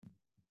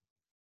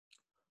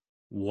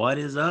What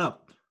is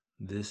up?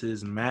 This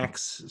is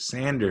Max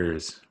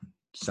Sanders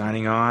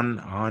signing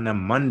on a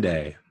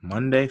Monday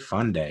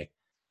fun day.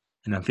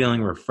 And I'm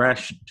feeling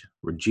refreshed,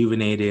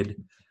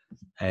 rejuvenated.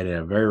 I had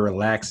a very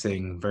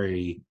relaxing,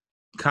 very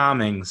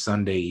calming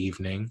Sunday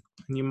evening.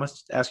 And you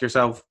must ask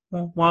yourself,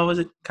 well, why was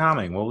it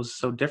calming? What was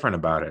so different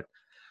about it?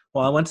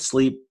 Well, I went to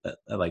sleep at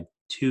like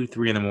 2,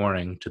 3 in the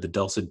morning to the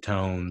dulcet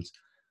tones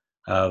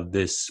of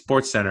this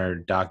Sports Center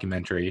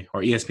documentary or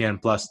ESPN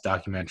Plus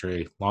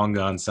documentary, Long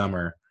Gone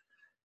Summer,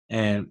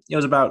 and it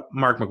was about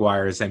Mark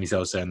McGwire and Sammy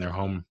Sosa and their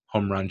home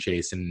run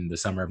chase in the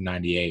summer of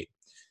 '98.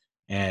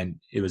 And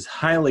it was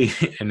highly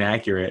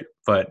inaccurate,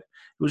 but it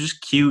was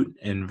just cute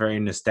and very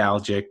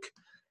nostalgic.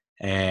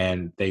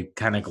 And they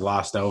kind of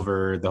glossed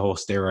over the whole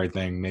steroid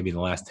thing maybe in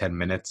the last 10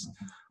 minutes.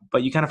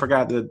 But you kind of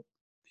forgot that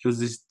it was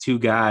these two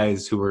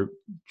guys who were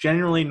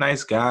genuinely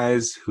nice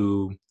guys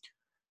who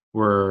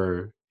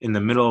were in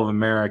the middle of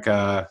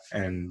America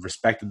and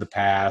respected the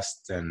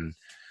past and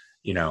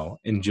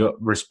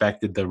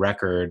respected the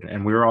record,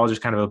 and we were all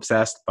just kind of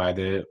obsessed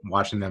by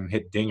watching them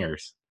hit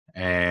dingers,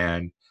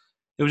 and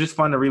it was just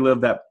fun to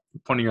relive that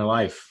point in your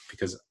life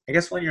because I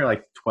guess when you're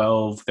like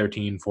 12,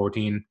 13,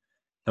 14,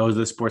 those are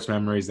the sports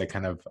memories that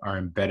kind of are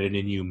embedded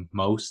in you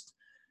most,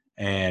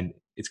 and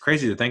it's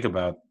crazy to think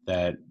about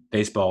that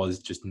baseball is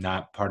just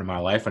not part of my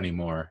life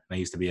anymore. I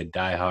used to be a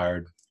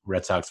diehard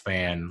Red Sox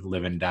fan,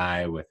 live and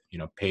die with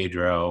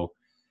Pedro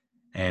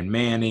and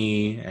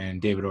Manny and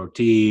David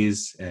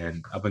Ortiz.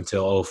 And up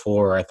until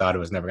 '04, I thought it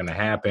was never going to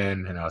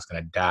happen and I was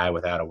going to die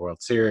without a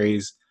World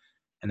Series.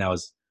 And that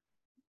was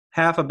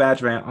half a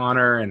badge of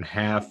honor and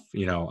half,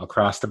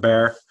 across the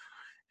bear.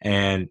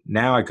 And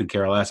now I could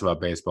care less about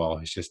baseball.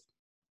 It's just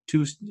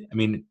too, I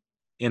mean,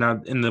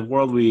 in the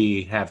world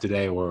we have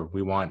today where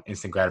we want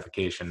instant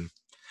gratification,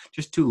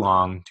 just too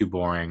long, too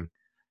boring,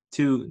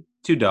 too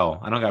dull.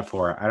 I don't have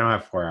 4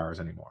 hours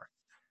anymore.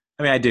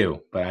 I mean, I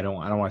do, but I don't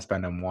want to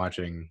spend them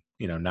watching,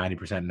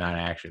 90%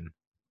 non-action.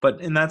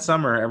 But in that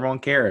summer, everyone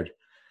cared.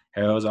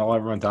 It was all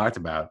everyone talked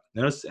about.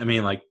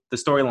 Like the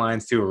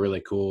storylines too were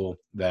really cool.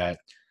 That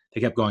they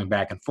kept going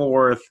back and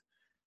forth.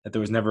 That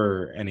there was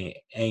never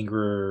any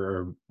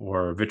anger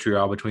or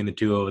vitriol between the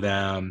two of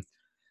them,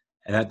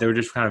 and that they were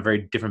just kind of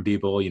very different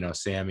people.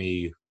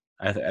 Sammy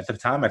at the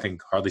time I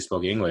think hardly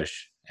spoke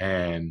English,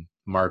 and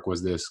Mark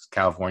was this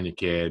California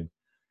kid,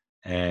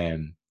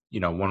 and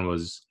one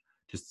was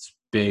just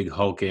big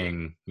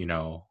hulking,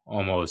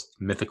 almost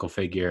mythical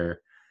figure,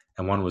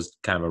 and one was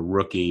kind of a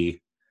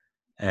rookie.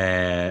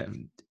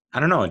 And I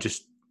don't know,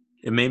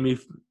 it made me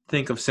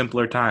think of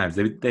simpler times.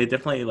 They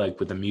definitely, like,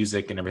 with the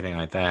music and everything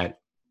like that,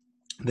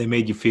 they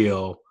made you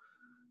feel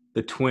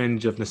the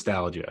twinge of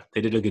nostalgia. They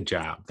did a good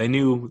job. They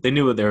knew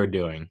what they were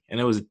doing, and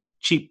it was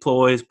cheap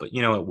ploys, but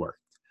it worked.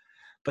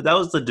 But that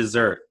was the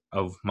dessert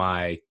of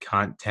my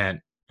content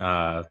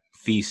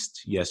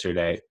feast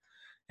yesterday.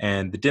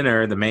 And the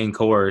dinner, the main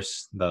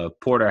course, the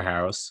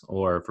porterhouse,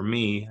 or for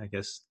me, I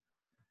guess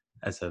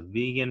as a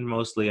vegan,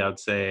 mostly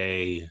I'd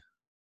say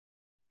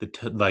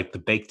like the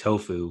baked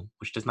tofu,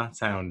 which does not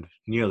sound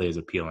nearly as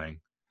appealing.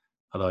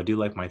 Although I do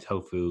like my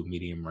tofu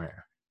medium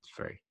rare. It's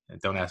very.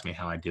 Don't ask me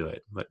how I do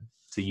it, but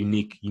it's a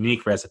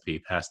unique recipe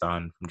passed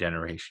on from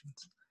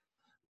generations.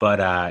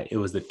 But it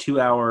was the 2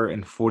 hour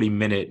and 40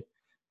 minute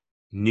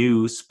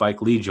new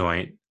Spike Lee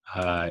joint.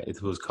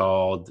 It was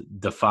called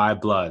The Five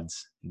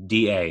Bloods.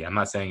 DA. I'm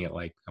not saying it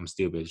like I'm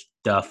stupid. It's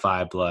The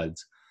Five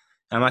Bloods.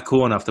 And I'm not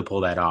cool enough to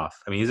pull that off.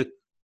 I mean,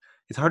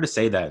 it's hard to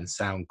say that and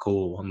sound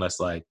cool unless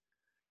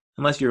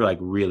you're like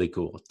really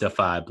cool. The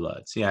Five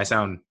Bloods. Yeah, I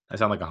sound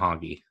like a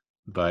honky,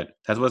 but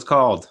that's what it's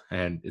called,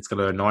 and it's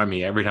gonna annoy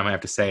me every time I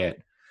have to say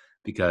it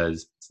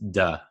because it's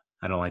duh.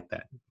 I don't like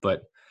that.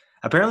 But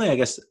apparently, I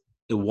guess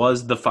it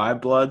was The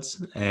Five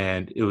Bloods,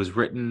 and it was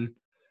written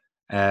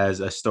as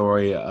a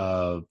story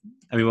of.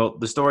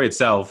 The story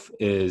itself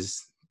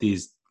is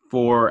these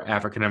four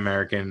African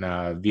American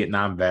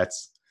Vietnam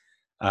vets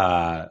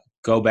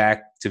go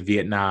back to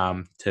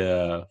Vietnam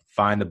to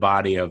find the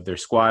body of their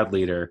squad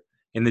leader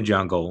in the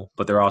jungle,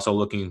 but they're also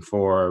looking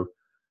for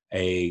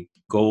a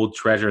gold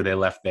treasure they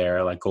left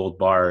there, like gold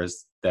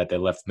bars that they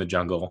left in the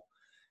jungle.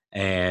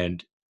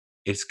 And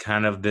it's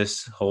kind of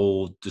this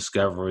whole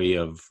discovery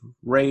of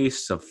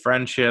race, of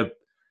friendship.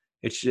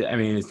 It's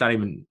not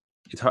even.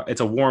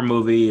 It's a war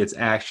movie. It's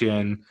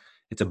action.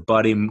 It's a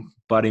buddy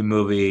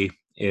movie.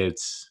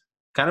 It's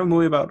kind of a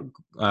movie about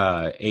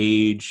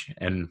age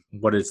and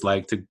what it's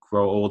like to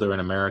grow older in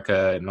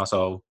America, and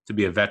also to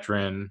be a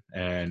veteran.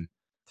 And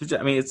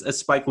it's a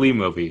Spike Lee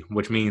movie,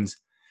 which means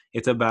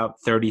it's about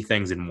 30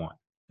 things in one.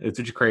 It's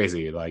just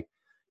crazy. Like,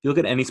 you look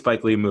at any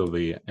Spike Lee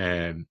movie,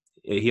 and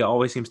he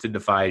always seems to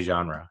defy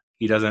genre.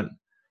 He doesn't,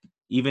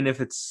 even if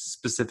it's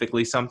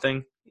specifically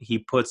something, he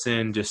puts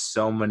in just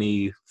so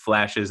many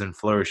flashes and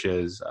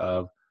flourishes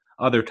of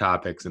other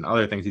topics and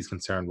other things he's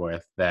concerned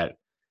with that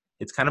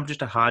it's kind of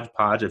just a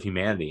hodgepodge of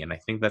humanity. And I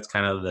think that's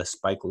kind of the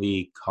Spike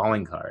Lee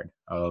calling card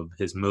of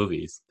his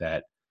movies,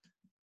 that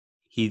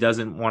he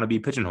doesn't want to be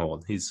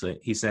pigeonholed. He's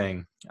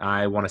saying,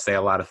 I want to say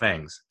a lot of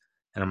things.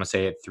 and I'm going to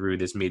say it through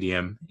this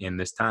medium in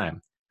this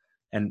time.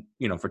 And,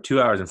 for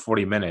 2 hours and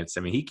 40 minutes,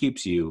 I mean, he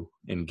keeps you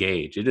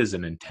engaged. It is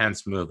an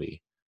intense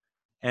movie.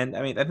 And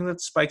I mean, I think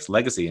that's Spike's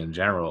legacy in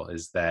general,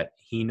 is that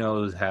he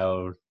knows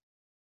how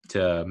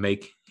to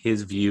make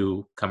his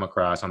view come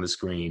across on the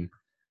screen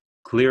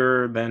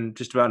clearer than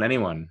just about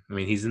anyone. I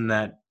mean, he's in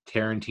that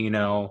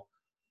Tarantino,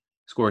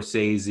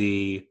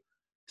 Scorsese,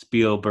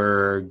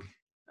 Spielberg,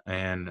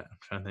 and I'm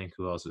trying to think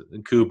who else.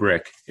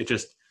 Kubrick. It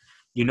just,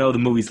 the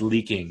movie's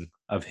leaking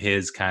of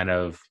his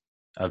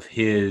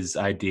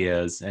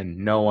ideas, and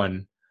no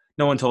one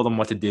told him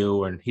what to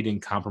do, and he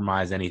didn't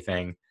compromise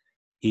anything.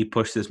 He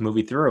pushed this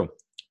movie through.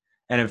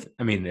 And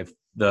if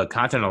the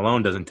content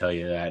alone doesn't tell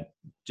you that,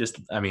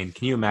 can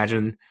you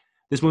imagine?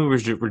 This movie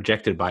was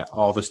rejected by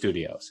all the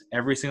studios.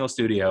 Every single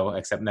studio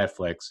except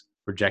Netflix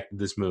rejected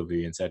this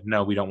movie and said,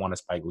 no, we don't want a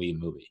Spike Lee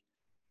movie.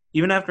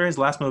 Even after his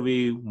last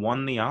movie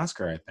won the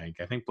Oscar, I think.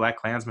 I think Black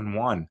Klansman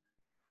won.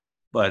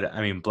 But,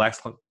 I mean, Black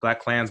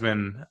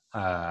Klansman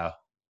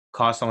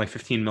cost only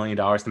 $15 million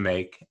to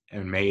make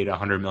and made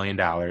 $100 million.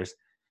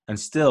 And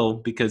still,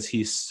 because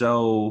he's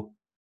so,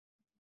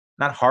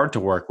 not hard to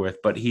work with,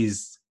 but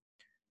he's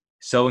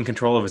so in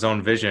control of his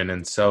own vision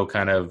and so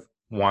kind of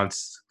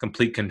wants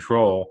complete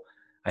control,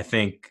 I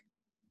think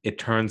it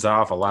turns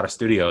off a lot of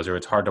studios, or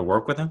it's hard to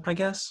work with him, I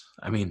guess.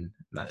 I mean,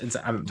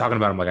 I'm talking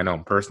about him like I know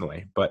him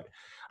personally, but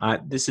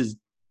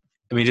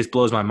it just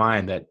blows my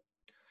mind that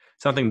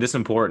something this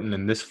important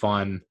and this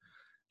fun,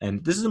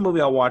 and this is a movie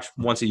I'll watch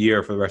once a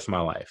year for the rest of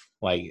my life.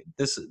 Like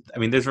this,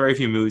 there's very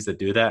few movies that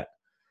do that.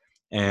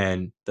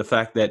 And the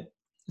fact that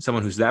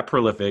someone who's that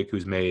prolific,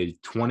 who's made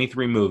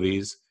 23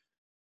 movies,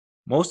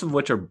 most of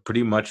which are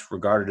pretty much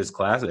regarded as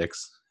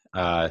classics,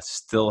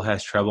 still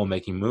has trouble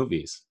making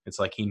movies. It's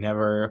like he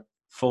never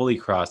fully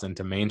crossed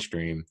into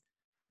mainstream.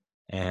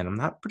 And I'm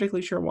not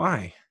particularly sure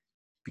why.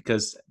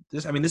 Because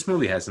this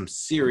movie has some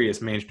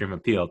serious mainstream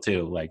appeal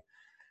too. Like,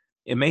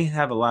 it may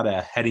have a lot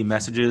of heady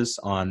messages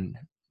on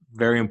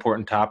very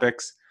important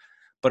topics,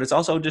 but it's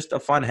also just a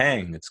fun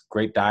hang. It's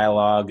great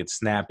dialogue. It's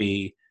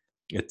snappy.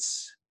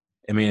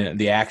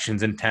 The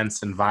action's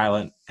intense and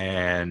violent,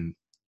 and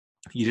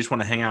you just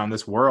want to hang out in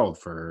this world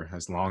for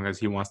as long as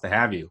he wants to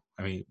have you.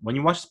 I mean, when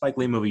you watch a Spike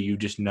Lee movie, you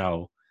just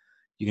know,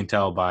 you can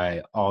tell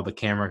by all the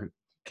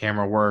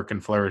camera work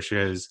and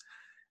flourishes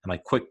and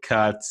like quick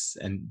cuts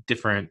and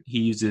he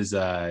uses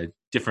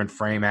different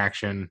frame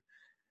action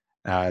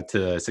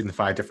to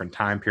signify different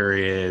time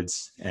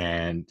periods,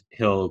 and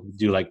he'll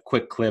do like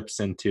quick clips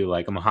into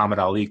like a Muhammad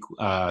Ali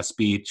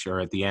speech, or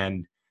at the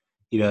end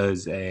he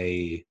does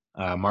a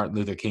Martin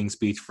Luther King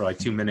speech for like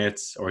 2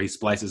 minutes, or he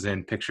splices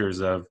in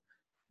pictures of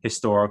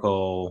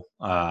historical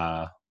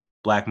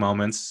black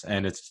moments,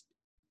 and it's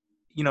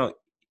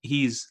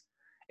he's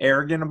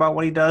arrogant about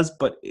what he does,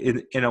 but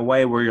in a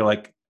way where you're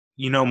like,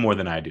 more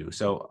than I do,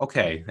 so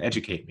okay,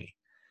 educate me.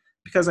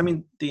 Because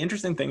the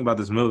interesting thing about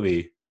this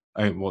movie,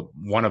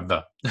 one of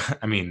the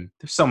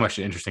there's so much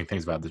interesting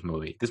things about this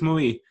movie. This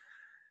movie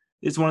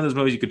is one of those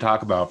movies you could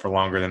talk about for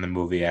longer than the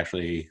movie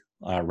actually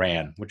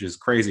ran, which is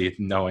crazy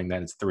knowing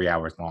that it's 3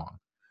 hours long.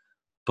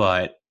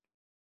 But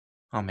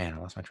oh man, I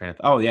lost my train of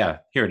thought. Oh yeah,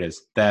 here it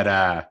is.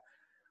 That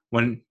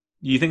when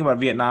you think about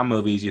Vietnam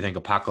movies, you think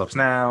Apocalypse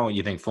Now,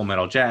 you think Full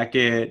Metal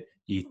Jacket,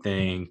 you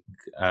think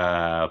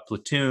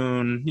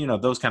Platoon,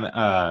 those kind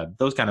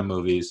of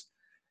movies.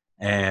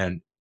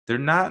 And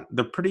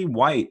they're pretty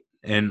white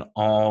in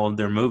all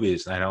their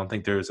movies. I don't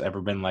think there's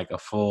ever been like a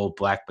full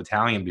black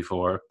battalion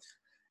before.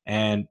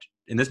 And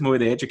in this movie,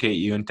 they educate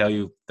you and tell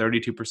you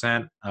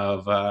 32%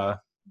 of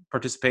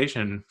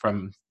participation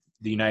from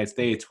the United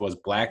States was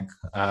black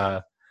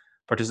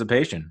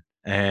participation.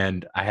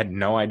 And I had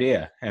no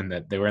idea. And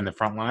that they were in the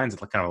front lines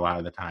kind of a lot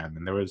of the time.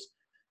 And there was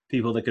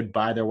people that could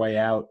buy their way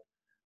out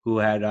who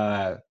had,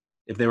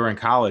 if they were in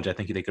college, I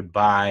think they could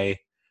buy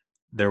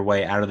their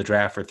way out of the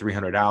draft for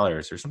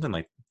 $300 or something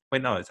like.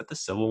 Wait, no, is that the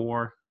Civil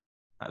War?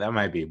 That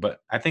might be, but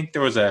I think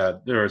there was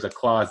a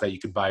clause that you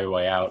could buy your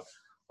way out,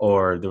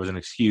 or there was an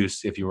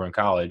excuse if you were in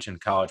college, and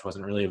college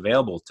wasn't really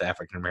available to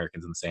African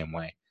Americans in the same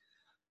way.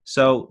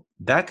 So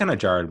that kind of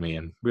jarred me,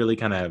 and really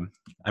kind of,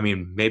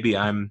 maybe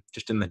I'm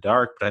just in the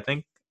dark, but I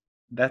think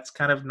that's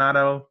kind of not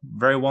a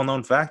very well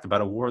known fact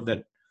about a war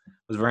that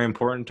was very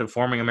important to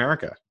forming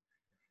America.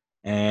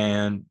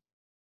 And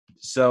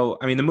so,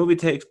 the movie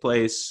takes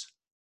place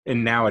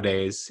in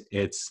nowadays.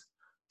 It's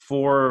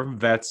 4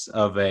 vets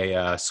of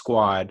a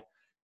squad.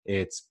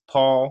 It's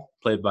Paul,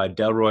 played by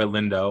Delroy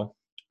Lindo,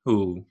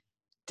 who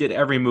did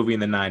every movie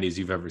in the 90s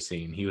you've ever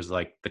seen. He was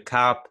like the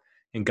cop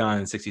in Gone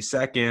in 60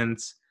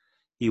 Seconds.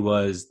 He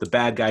was the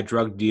bad guy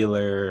drug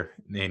dealer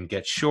in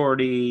Get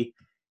Shorty.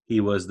 He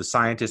was the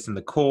scientist in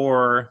The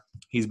Core.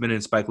 He's been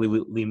in Spike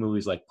Lee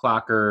movies like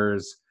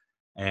Clockers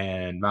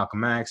and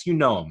Malcolm X. You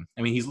know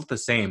him. He's looked the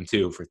same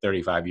too for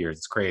 35 years.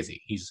 It's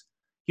crazy. He's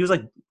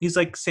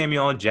like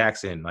Samuel L.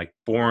 Jackson, like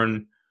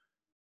born.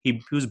 He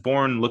was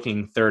born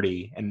looking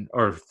 30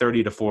 or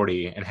 30 to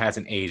 40 and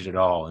hasn't aged at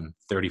all in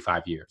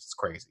 35 years. It's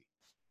crazy.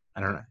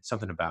 I don't know,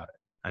 something about it.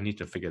 I need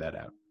to figure that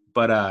out.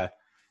 But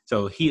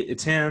So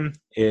it's him.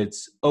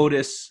 It's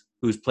Otis,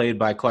 who's played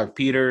by Clark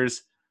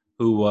Peters,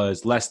 who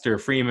was Lester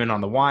Freeman on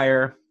The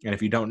Wire. And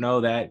if you don't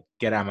know that,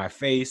 get out of my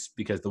face,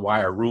 because The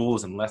Wire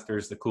rules and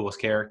Lester's the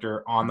coolest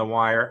character on The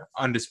Wire,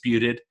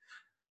 undisputed.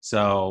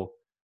 So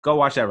go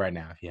watch that right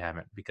now if you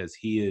haven't, because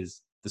he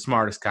is the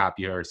smartest cop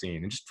you've ever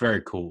seen, and just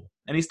very cool.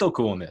 And he's still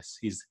cool in this.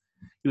 He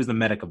was the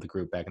medic of the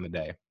group back in the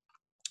day.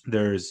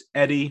 There's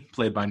Eddie,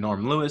 played by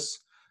Norm Lewis,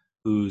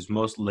 who's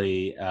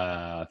mostly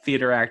a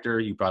theater actor.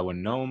 You probably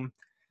wouldn't know him.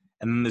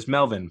 And then there's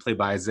Melvin, played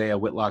by Isaiah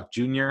Whitlock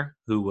Jr.,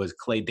 who was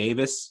Clay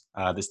Davis,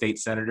 the state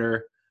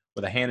senator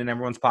with a hand in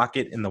everyone's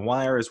pocket in The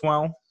Wire as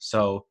well.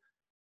 So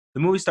the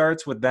movie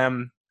starts with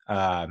them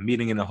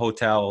meeting in a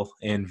hotel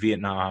in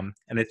Vietnam.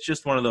 And it's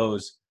just one of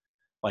those,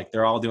 like,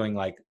 they're all doing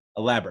like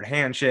elaborate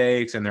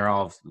handshakes and they're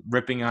all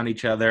ripping on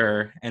each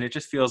other. And it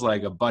just feels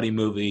like a buddy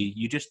movie.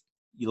 You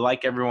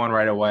like everyone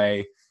right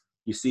away.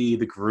 You see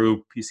the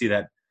group, you see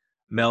that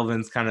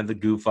Melvin's kind of the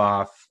goof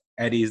off.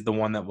 Eddie's the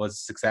one that was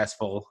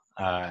successful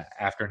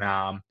after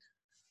Nam.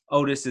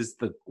 Otis is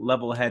the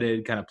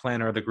level-headed kind of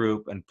planner of the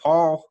group. And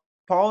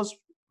Paul's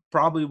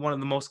probably one of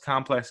the most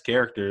complex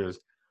characters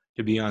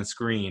to be on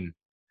screen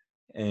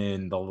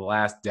in the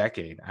last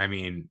decade. I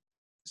mean,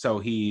 so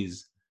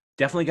he's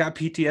definitely got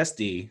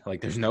PTSD.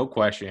 Like, there's no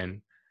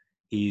question.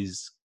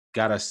 He's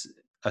got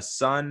a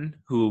son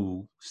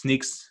who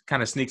sneaks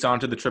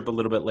onto the trip a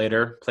little bit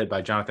later, played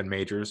by Jonathan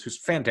Majors, who's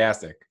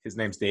fantastic. His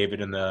name's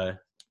David in the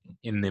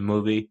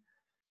movie.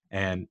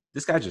 And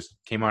this guy just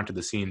came onto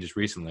the scene just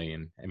recently.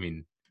 And I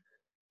mean,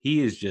 he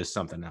is just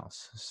something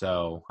else.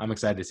 So I'm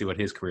excited to see what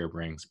his career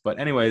brings. But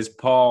anyways,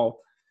 Paul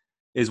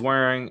is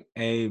wearing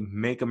a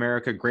Make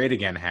America Great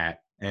Again hat,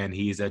 and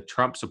he's a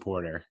Trump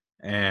supporter.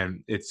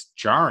 And it's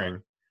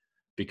jarring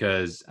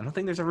because I don't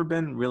think there's ever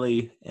been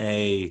really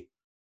a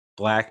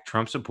Black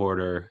Trump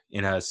supporter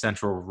in a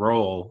central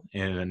role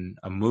in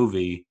a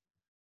movie.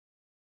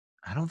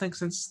 I don't think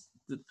since,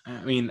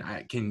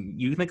 can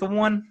you think of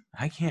one?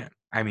 I can't.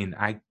 I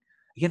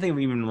can't think of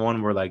even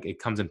one where like it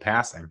comes in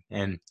passing.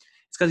 And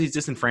it's because he's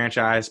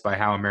disenfranchised by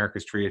how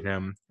America's treated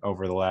him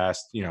over the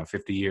last,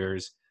 50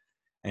 years.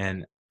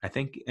 And I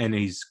think, and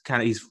he's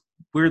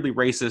weirdly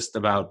racist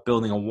about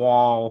building a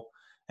wall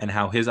and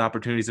how his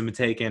opportunities have been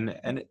taken.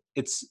 And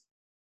it's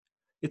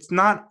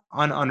not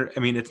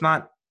it's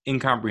not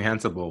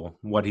incomprehensible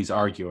what he's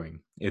arguing.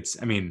 It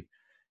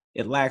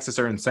lacks a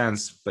certain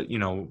sense, but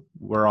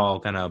we're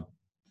all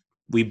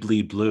we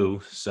bleed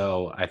blue.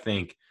 So I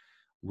think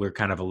we're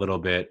kind of a little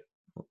bit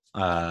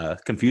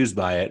confused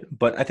by it,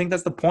 but I think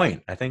that's the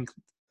point. I think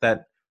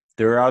that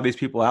there are these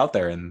people out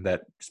there, and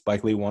that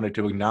Spike Lee wanted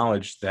to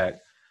acknowledge that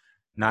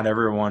not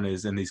everyone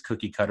is in these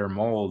cookie cutter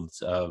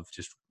molds of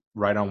just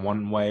right on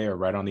one way or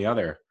right on the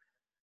other.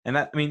 And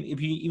that, if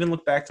you even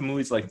look back to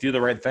movies like Do the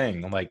Right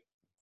Thing, like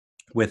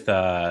with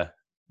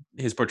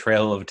his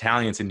portrayal of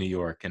Italians in New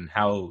York, and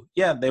how,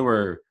 yeah, they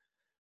were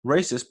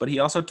racist, but he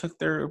also took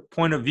their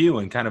point of view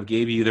and kind of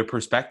gave you their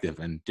perspective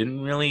and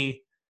didn't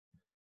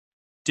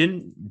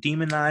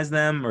demonize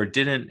them or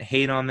didn't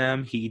hate on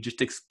them. He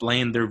just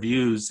explained their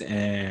views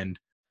and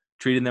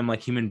treated them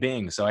like human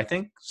beings. So I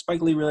think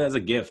Spike Lee really has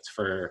a gift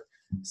for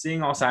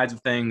seeing all sides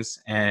of things,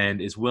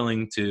 and is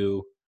willing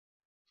to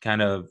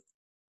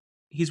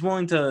he's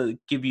willing to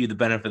give you the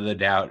benefit of the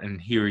doubt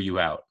and hear you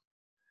out.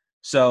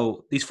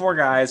 So these four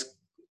guys,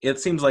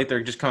 it seems like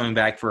they're just coming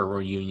back for a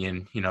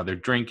reunion. They're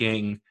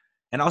drinking.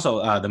 And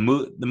also the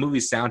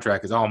movie's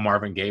soundtrack is all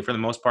Marvin Gaye for the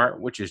most part,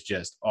 which is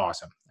just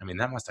awesome.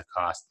 That must have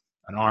cost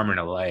an arm and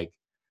a leg,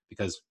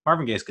 because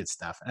Marvin Gaye's good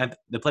stuff. And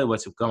they play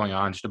What's Going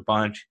On just a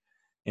bunch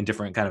in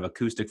different kind of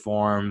acoustic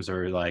forms,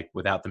 or like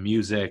without the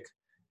music.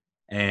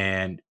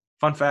 And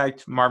fun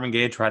fact, Marvin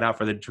Gaye tried out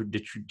for the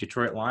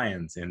Detroit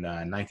Lions in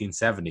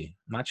 1970.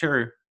 I'm not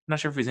sure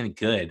if he's any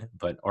good,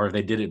 or if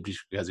they did it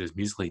just because he was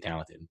musically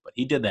talented. But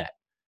he did that,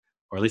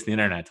 or at least the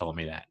internet told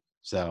me that.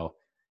 So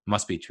it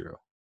must be true.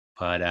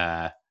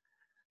 But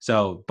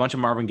so a bunch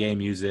of Marvin Gaye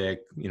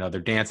music. They're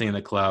dancing in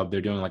the club.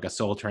 They're doing like a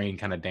Soul Train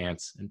kind of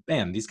dance. And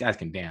man, these guys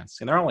can dance.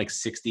 And they're all like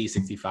 60,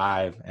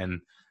 65. And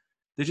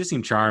they just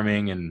seem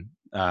charming, and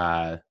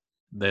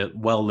the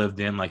well lived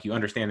in. Like, you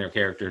understand their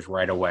characters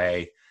right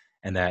away,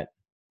 and that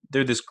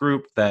they're this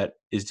group that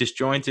is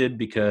disjointed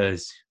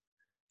because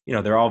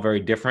they're all very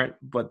different,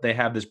 but they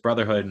have this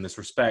brotherhood and this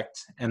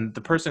respect. And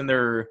the person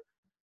they're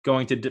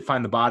going to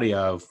find the body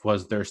of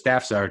was their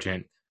staff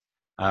sergeant,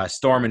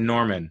 Stormin'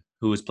 Norman,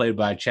 who was played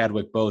by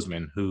Chadwick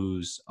Boseman,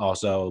 who's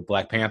also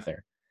Black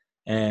Panther.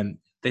 And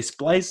they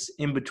splice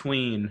in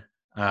between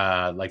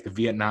like the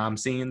Vietnam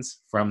scenes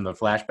from the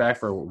flashback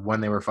for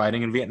when they were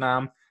fighting in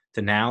Vietnam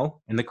to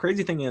now. And the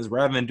crazy thing is,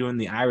 rather than doing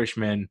the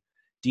Irishman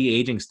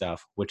de-aging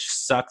stuff, which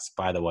sucks,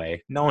 by the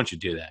way, no one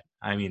should do that.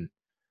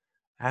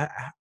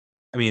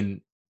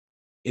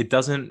 It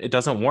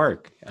doesn't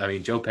work.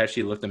 Joe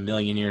Pesci looked a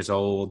million years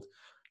old.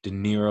 De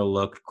Niro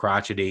looked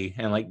crotchety.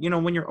 And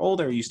when you're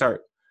older, you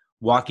start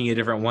walking a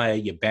different way.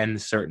 You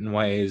bend certain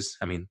ways.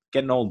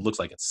 Getting old looks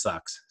like it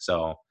sucks.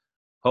 So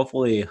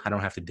Hopefully, I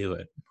don't have to do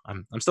it.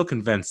 I'm still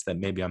convinced that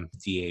maybe I'm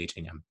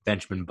de-aging. I'm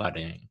Benjamin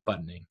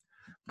buttoning.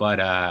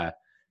 But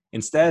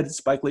instead,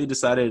 Spike Lee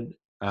decided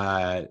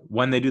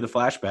when they do the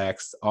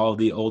flashbacks, all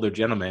the older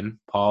gentlemen,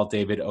 Paul,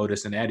 David,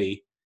 Otis, and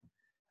Eddie,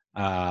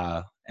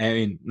 I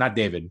mean, not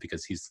David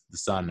because he's the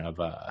son of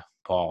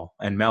Paul,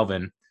 and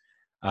Melvin,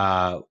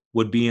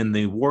 would be in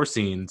the war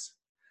scenes,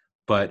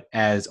 but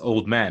as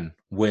old men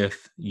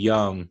with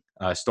young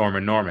Storm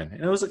and Norman.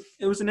 And it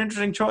was an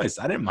interesting choice.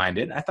 I didn't mind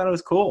it. I thought it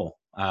was cool.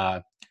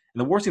 And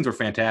the war scenes were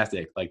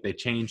fantastic. Like they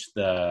changed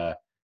the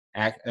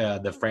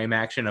frame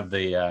action of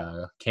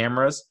the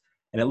cameras,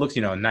 and it looks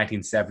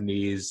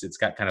 1970s. It's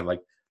got kind of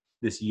like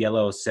this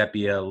yellow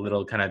sepia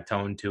little kind of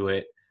tone to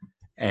it,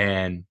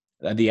 and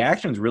the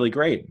action's really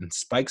great. And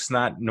Spike's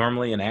not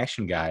normally an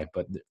action guy,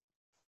 but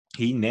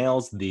he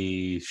nails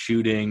the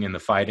shooting and the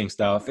fighting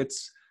stuff.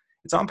 It's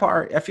on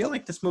par. I feel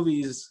like this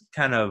movie is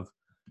kind of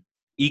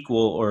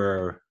equal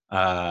or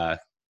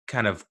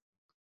kind of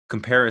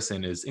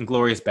comparison is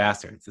Inglorious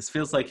Bastards. This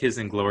feels like his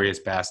Inglorious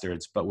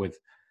Bastards, but with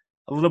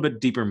a little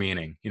bit deeper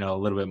meaning, a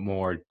little bit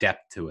more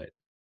depth to it.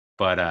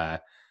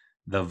 But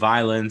the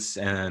violence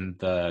and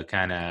the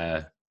kind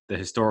of the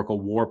historical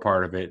war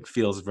part of it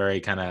feels very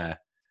kind of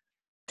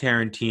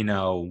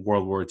Tarantino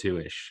World War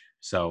II-ish.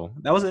 So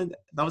that was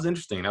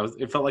interesting.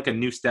 It felt like a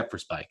new step for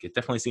Spike. It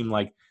definitely seemed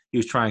like he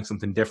was trying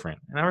something different,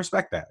 and I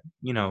respect that.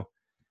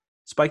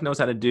 Spike knows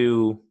how to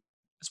do.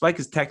 Spike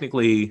is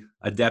technically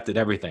adept at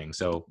everything,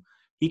 so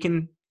he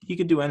could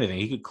do anything.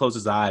 He could close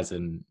his eyes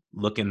and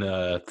look in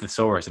the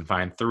thesaurus and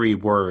find 3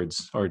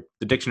 words, or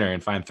the dictionary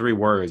and find 3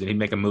 words, and he'd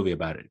make a movie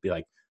about it. It'd be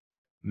like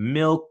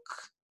milk,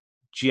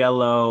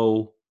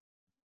 jello,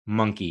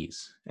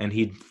 monkeys, and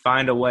he'd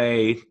find a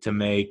way to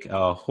make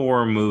a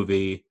horror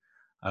movie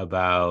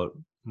about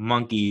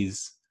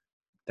monkeys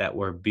that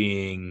were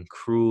being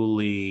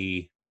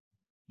cruelly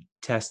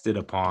tested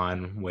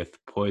upon with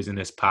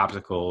poisonous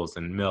popsicles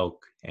and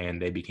milk, and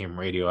they became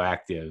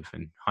radioactive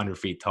and 100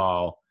 feet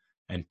tall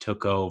and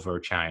took over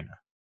China.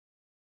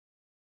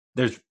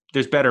 There's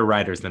better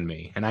writers than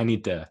me, and I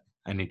need to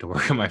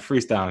work on my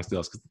freestyling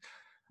skills because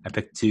I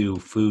picked 2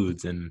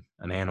 foods and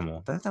an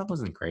animal. That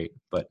wasn't great,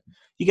 but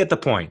you get the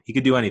point. He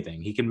could do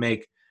anything. He can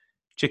make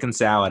chicken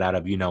salad out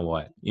of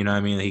what. You know what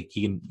I mean?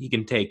 He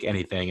can take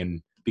anything,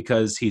 and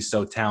because he's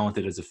so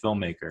talented as a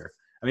filmmaker.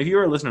 I mean, if you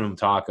were listening to him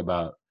talk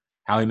about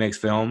how he makes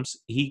films,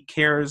 he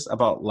cares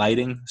about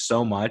lighting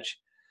so much.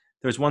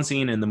 There's one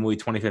scene in the movie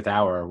 25th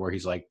Hour where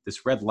he's like,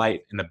 this red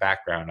light in the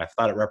background, I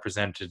thought it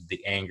represented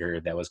the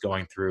anger that was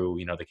going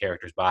through, the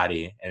character's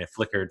body, and it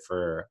flickered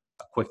for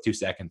a quick 2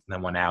 seconds and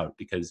then went out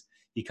because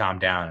he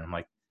calmed down. And I'm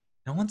like,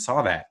 no one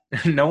saw that.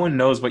 No one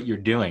knows what you're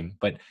doing,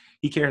 but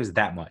he cares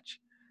that much.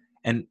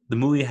 And the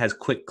movie has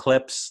quick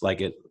clips,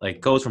 like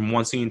it goes from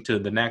one scene to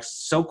the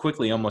next so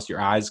quickly, almost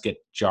your eyes get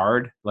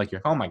jarred. Like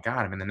you're, oh my God,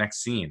 I'm in the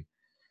next scene.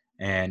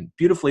 And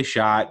beautifully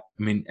shot.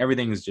 I mean,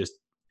 everything is just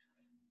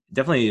he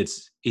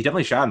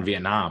definitely shot in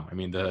Vietnam. I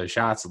mean, the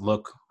shots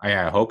look,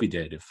 I hope he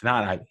did. If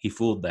not, he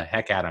fooled the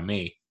heck out of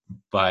me.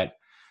 But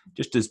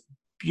just this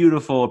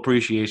beautiful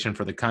appreciation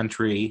for the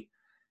country.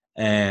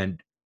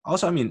 And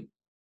also, I mean,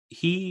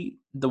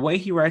 the way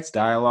he writes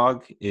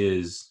dialogue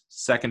is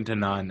second to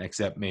none,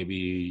 except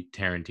maybe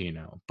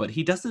Tarantino. But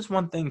he does this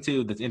one thing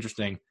too that's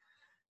interesting.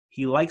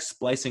 He likes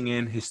splicing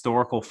in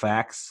historical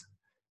facts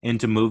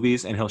into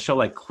movies, and he'll show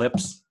like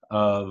clips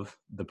of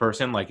the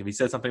person. Like if he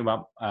said something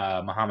about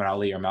Muhammad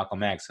Ali or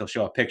Malcolm X, he'll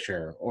show a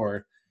picture.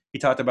 Or he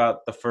talked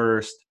about the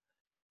first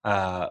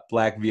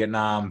Black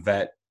Vietnam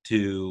vet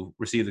to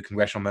receive the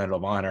Congressional Medal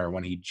of Honor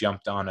when he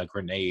jumped on a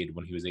grenade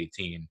when he was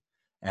 18,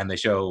 and they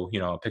show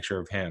a picture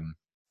of him.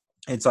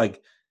 It's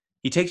like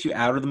he takes you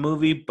out of the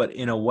movie, but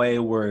in a way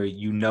where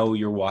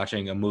you're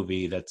watching a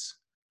movie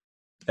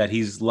that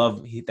he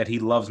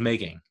loves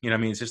making. You know what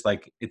I mean? It's just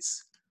like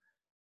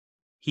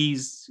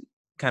he's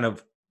kind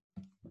of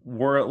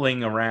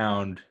whirling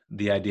around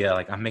the idea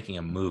like, I'm making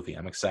a movie.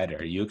 I'm excited.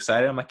 Are you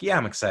excited? I'm like, yeah,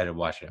 I'm excited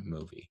watching a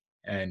movie.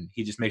 And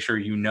he just makes sure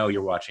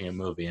you're watching a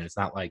movie, and it's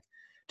not like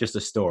just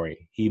a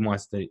story. He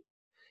wants to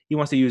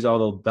use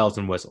all the bells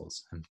and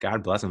whistles, and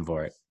God bless him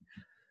for it.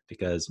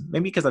 Because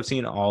I've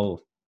seen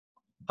all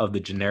of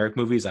the generic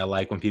movies, I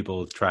like when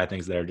people try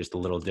things that are just a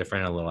little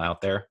different, a little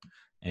out there,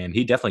 and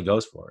he definitely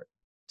goes for it.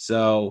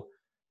 So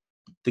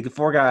the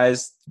 4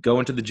 guys go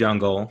into the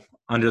jungle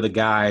under the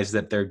guise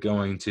that they're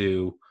going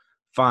to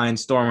find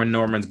Storm and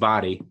Norman's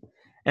body,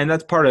 and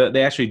that's part of it.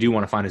 They actually do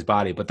want to find his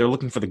body, but they're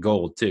looking for the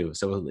gold too.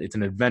 So it's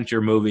an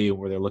adventure movie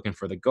where they're looking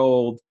for the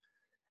gold.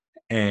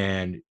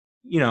 And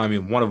I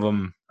mean, one of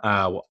them,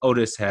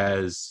 Otis,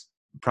 has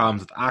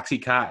problems with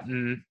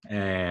OxyContin,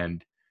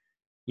 and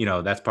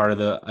that's part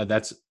of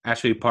that's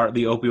actually part of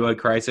the opioid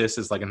crisis.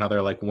 Is like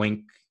another like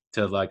wink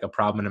to like a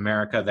problem in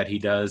America that he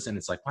does. And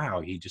it's like,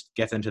 wow, he just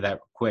gets into that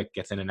quick,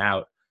 gets in and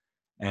out.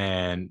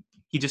 And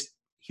he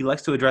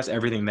likes to address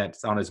everything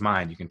that's on his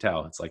mind. You can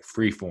tell it's like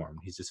free form.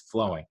 He's just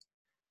flowing.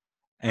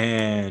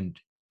 And,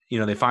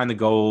 they find the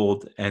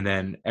gold, and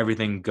then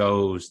everything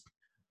goes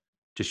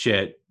to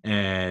shit,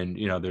 and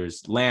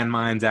there's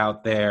landmines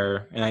out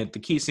there, and the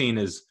key scene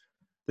is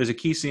there's a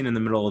key scene in the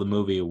middle of the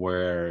movie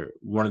where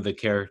one of the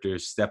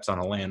characters steps on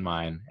a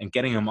landmine, and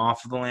getting him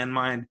off of the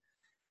landmine.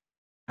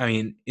 I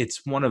mean,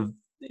 it's one of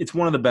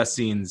the best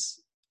scenes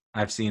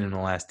I've seen in the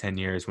last 10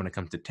 years when it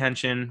comes to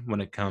tension,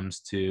 when it comes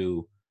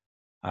to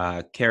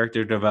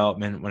character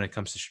development, when it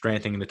comes to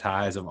strengthening the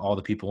ties of all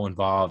the people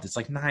involved. It's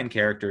like 9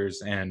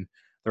 characters, and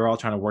they're all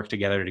trying to work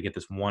together to get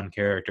this one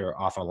character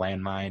off a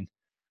landmine.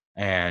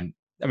 And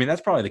I mean,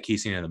 that's probably the key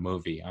scene of the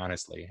movie,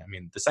 honestly. I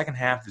mean, the second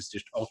half is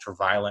just ultra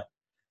violent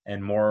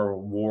and more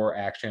war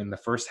action. The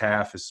first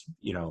half is,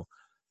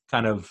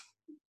 kind of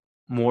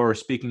more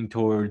speaking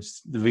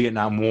towards the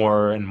Vietnam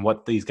War and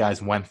what these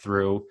guys went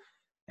through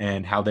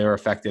and how they're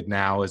affected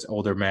now as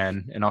older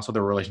men, and also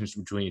the relationship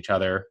between each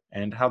other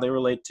and how they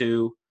relate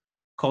to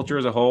culture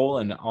as a whole,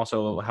 and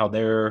also how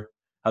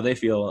they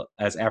feel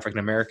as African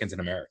Americans in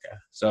America.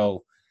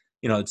 So,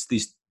 it's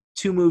these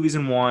 2 movies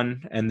in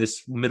one, and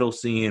this middle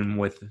scene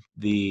with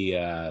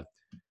the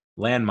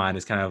landmine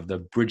is kind of the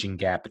bridging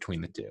gap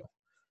between the two.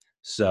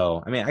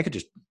 So, I mean, I could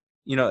just,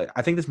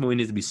 I think this movie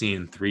needs to be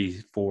seen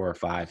 3, 4,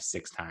 5,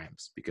 6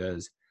 times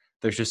because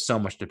there's just so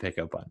much to pick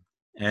up on.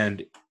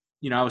 And,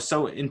 I was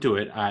so into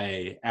it.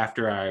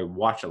 After I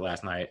watched it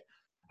last night,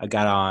 I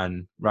got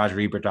on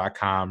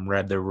RogerEbert.com,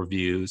 read the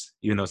reviews,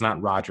 even though it's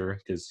not Roger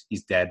because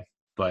he's dead.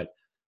 But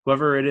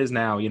whoever it is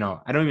now,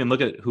 I don't even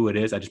look at who it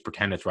is. I just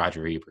pretend it's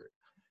Roger Ebert.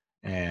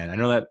 And I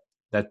know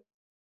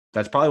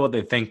that's probably what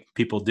they think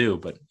people do,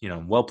 but,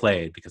 well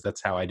played, because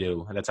that's how I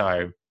do. That's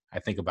how I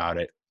think about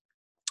it.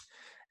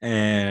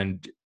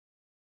 And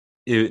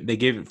they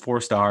gave it 4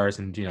 stars,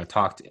 and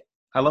talked.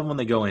 I love when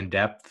they go in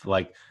depth.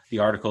 Like, the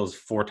article is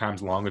 4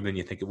 times longer than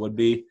you think it would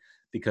be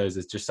because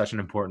it's just such an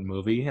important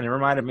movie. And it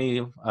reminded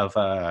me of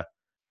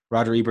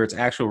Roger Ebert's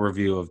actual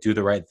review of Do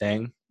the Right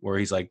Thing, where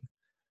he's like,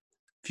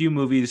 few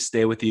movies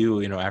stay with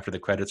you, after the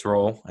credits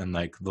roll, and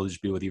like they'll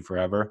just be with you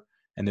forever.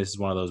 And this is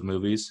one of those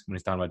movies. When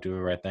he's talking about Do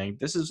the Right Thing,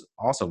 this is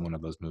also one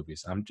of those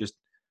movies.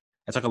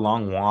 I took a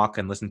long walk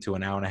and listened to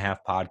an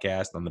hour-and-a-half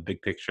podcast on The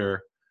Big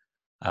Picture,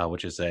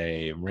 which is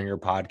a Ringer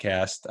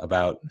podcast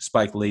about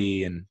Spike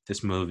Lee and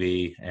this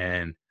movie,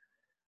 and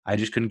I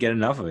just couldn't get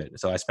enough of it.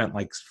 So I spent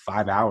like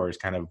 5 hours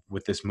kind of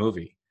with this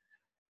movie.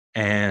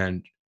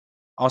 And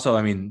also,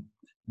 I mean,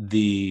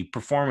 the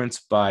performance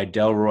by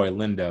Delroy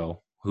Lindo,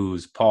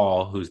 who's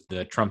Paul, who's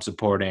the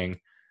Trump-supporting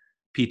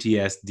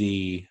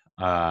PTSD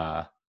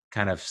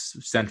kind of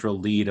central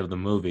lead of the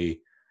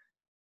movie.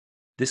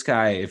 This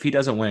guy, if he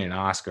doesn't win an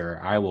Oscar,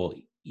 I will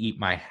eat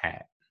my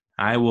hat.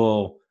 I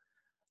will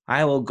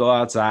go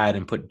outside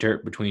and put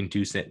dirt between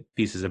 2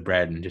 pieces of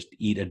bread and just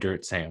eat a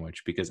dirt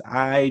sandwich, because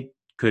I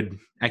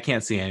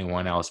can't see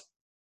anyone else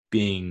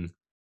being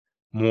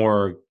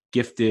more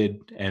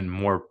gifted and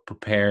more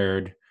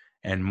prepared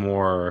and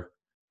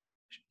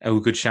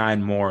who could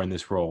shine more in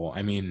this role.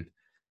 I mean,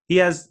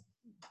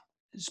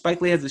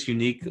 Spike Lee has this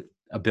unique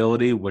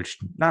ability, which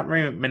not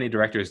very many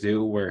directors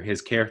do, where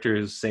his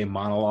characters say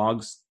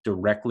monologues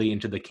directly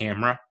into the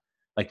camera.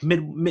 Like in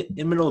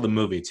the middle of the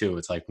movie too.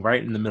 It's like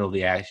right in the middle of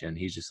the action.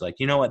 He's just like,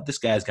 you know what? This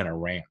guy's going to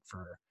rant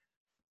for,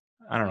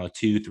 I don't know,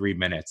 2-3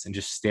 minutes and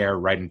just stare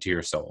right into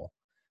your soul.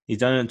 He's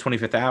done it in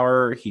 25th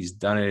Hour. He's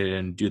done it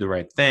in Do the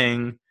Right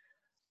Thing.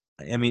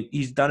 I mean,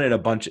 he's done it a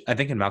bunch. I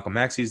think in Malcolm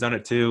X, he's done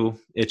it too.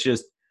 It's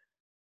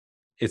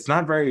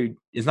not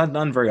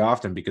done very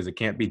often because it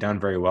can't be done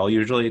very well.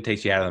 Usually it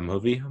takes you out of the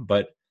movie,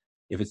 but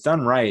if it's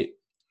done right,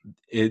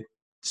 it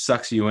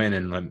sucks you in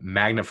and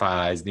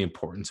magnifies the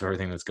importance of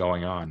everything that's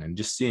going on. And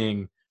just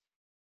seeing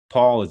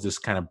Paul as this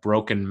kind of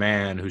broken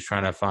man who's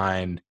trying to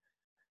find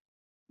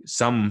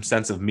some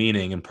sense of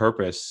meaning and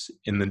purpose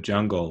in the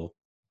jungle.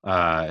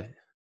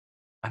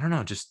 I don't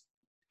know, just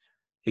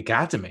it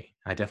got to me.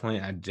 I definitely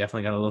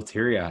got a little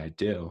teary eyed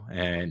too.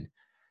 And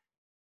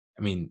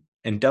I mean,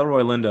 and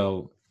Delroy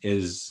Lindo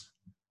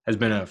has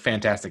been a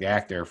fantastic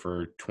actor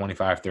for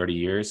 25, 30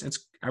 years.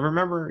 I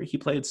remember he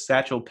played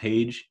Satchel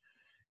Paige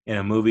in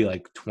a movie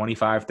like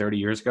 25, 30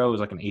 years ago. It was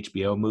like an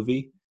HBO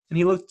movie, and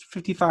he looked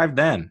 55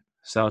 then.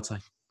 So it's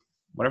like,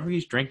 whatever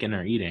he's drinking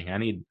or eating, I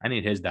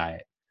need his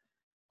diet.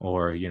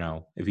 Or,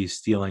 if he's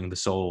stealing the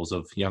souls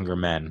of younger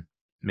men,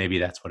 maybe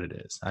that's what it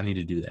is. I need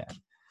to do that.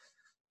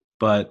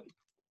 But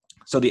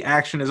so the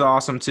action is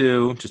awesome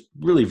too, just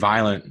really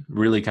violent,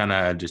 really kind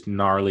of just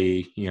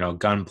gnarly,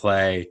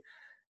 gunplay,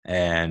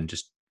 and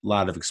just a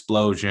lot of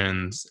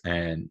explosions,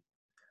 and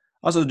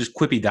also just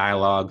quippy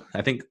dialogue.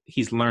 I think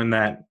he's learned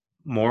that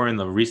more in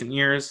the recent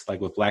years,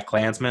 like with Black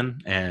Klansman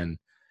and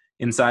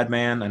Inside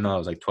Man. I know it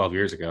was like 12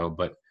 years ago,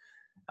 but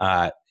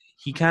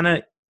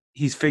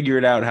he's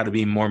figured out how to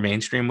be more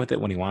mainstream with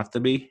it when he wants to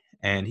be,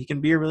 and he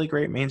can be a really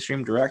great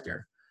mainstream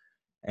director.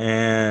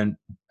 And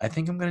I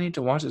think I'm going to need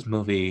to watch this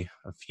movie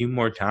a few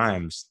more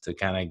times to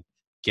kind of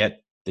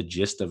get the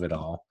gist of it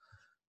all.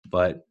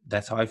 But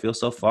that's how I feel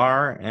so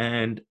far,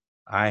 and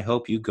I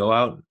hope you go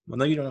out. Well,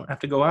 no, you don't have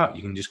to go out.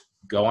 You can just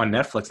go on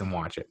Netflix and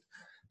watch it.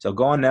 So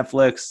go on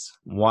Netflix,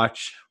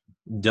 watch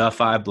Da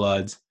 5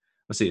 Bloods.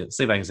 Let's see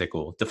if I can say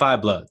cool. Da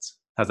 5 Bloods.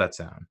 How's that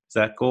sound? Is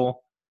that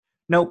cool?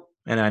 Nope,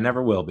 and I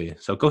never will be.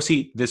 So go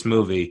see this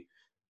movie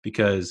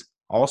because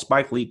all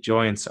Spike Lee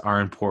joints are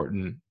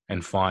important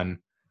and fun,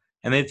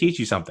 and they teach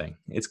you something.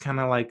 It's kind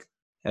of like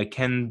a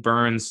Ken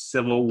Burns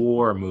Civil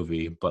War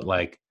movie, but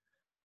like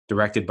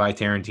directed by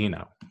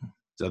Tarantino.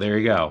 So there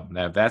you go.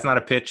 Now, if that's not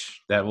a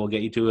pitch that will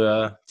get you to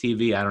a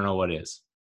TV, I don't know what is.